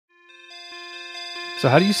So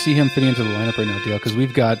how do you see him fitting into the lineup right now, Dale? Because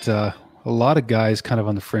we've got a lot of guys kind of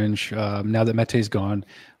on the fringe. Now that Mete's gone,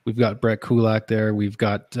 we've got Brett Kulak there. We've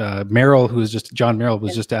got Merrill, Jon Merrill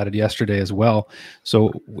was just added yesterday as well.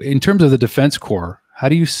 So in terms of the defense core, how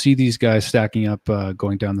do you see these guys stacking up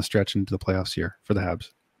going down the stretch into the playoffs here for the Habs?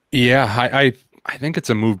 Yeah, I think it's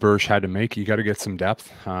a move Burge had to make. You got to get some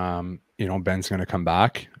depth. Ben's going to come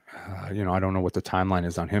back. I don't know what the timeline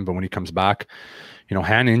is on him, but when he comes back,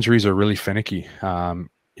 hand injuries are really finicky.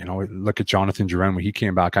 Look at Jonathan Drouin when he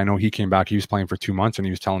came back. I know he came back. He was playing for 2 months, and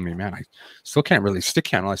he was telling me, "Man, I still can't really stick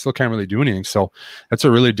handle. I still can't really do anything." So that's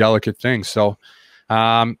a really delicate thing. So,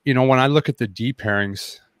 when I look at the D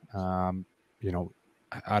pairings,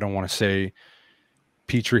 I don't want to say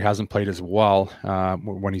Petrie hasn't played as well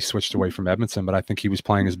when he switched away from Edmonton, but I think he was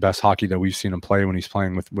playing his best hockey that we've seen him play when he's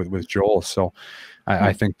playing with Joel. So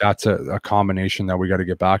I think that's a combination that we got to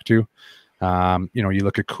get back to. You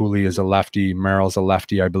look at Cooley as a lefty, Merrill's a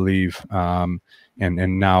lefty, I believe, and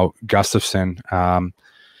now Gustafsson.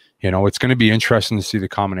 It's going to be interesting to see the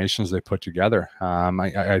combinations they put together.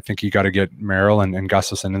 I think you got to get Merrill and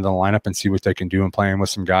Gustafsson into the lineup and see what they can do and playing with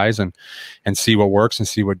some guys and see what works and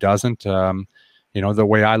see what doesn't. The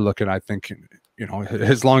way I look at it, I think,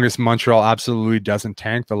 as long as Montreal absolutely doesn't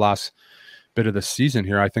tank the last bit of the season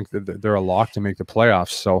here, I think that they're a lock to make the playoffs.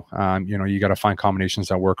 So, you got to find combinations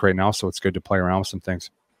that work right now. So it's good to play around with some things.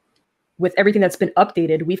 With everything that's been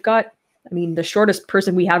updated, we've got, the shortest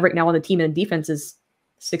person we have right now on the team in defense is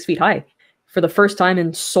 6 feet high. For the first time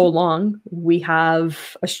in so long, we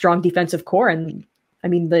have a strong defensive core. And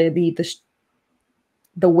the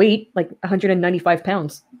weight, like 195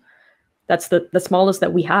 pounds. That's the smallest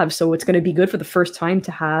that we have. So it's going to be good for the first time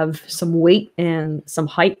to have some weight and some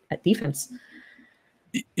height at defense.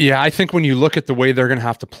 Yeah, I think when you look at the way they're going to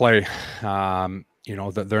have to play,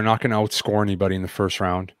 that they're not going to outscore anybody in the first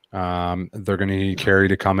round. They're going to need Carey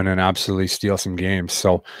to come in and absolutely steal some games.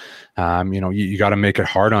 So, you got to make it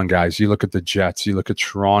hard on guys. You look at the Jets, you look at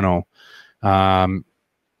Toronto. When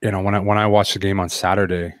I watched the game on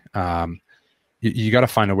Saturday, you got to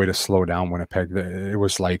find a way to slow down Winnipeg. It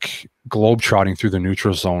was like globetrotting through the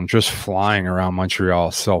neutral zone, just flying around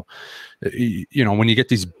Montreal. So, when you get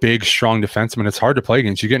these big, strong defensemen, it's hard to play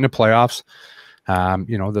against. You get into playoffs, the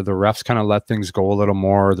refs kind of let things go a little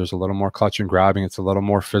more. There's a little more clutch and grabbing. It's a little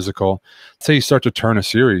more physical. So you start to turn a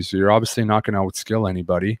series. You're obviously not going to outskill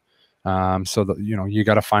anybody. You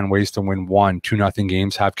got to find ways to win 1-2-0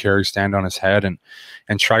 games, have Carey stand on his head and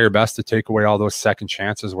try your best to take away all those second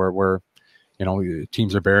chances where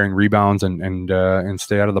teams are bearing rebounds and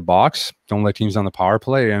stay out of the box. Don't let teams on the power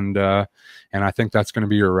play. And I think that's going to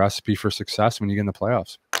be your recipe for success when you get in the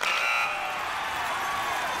playoffs.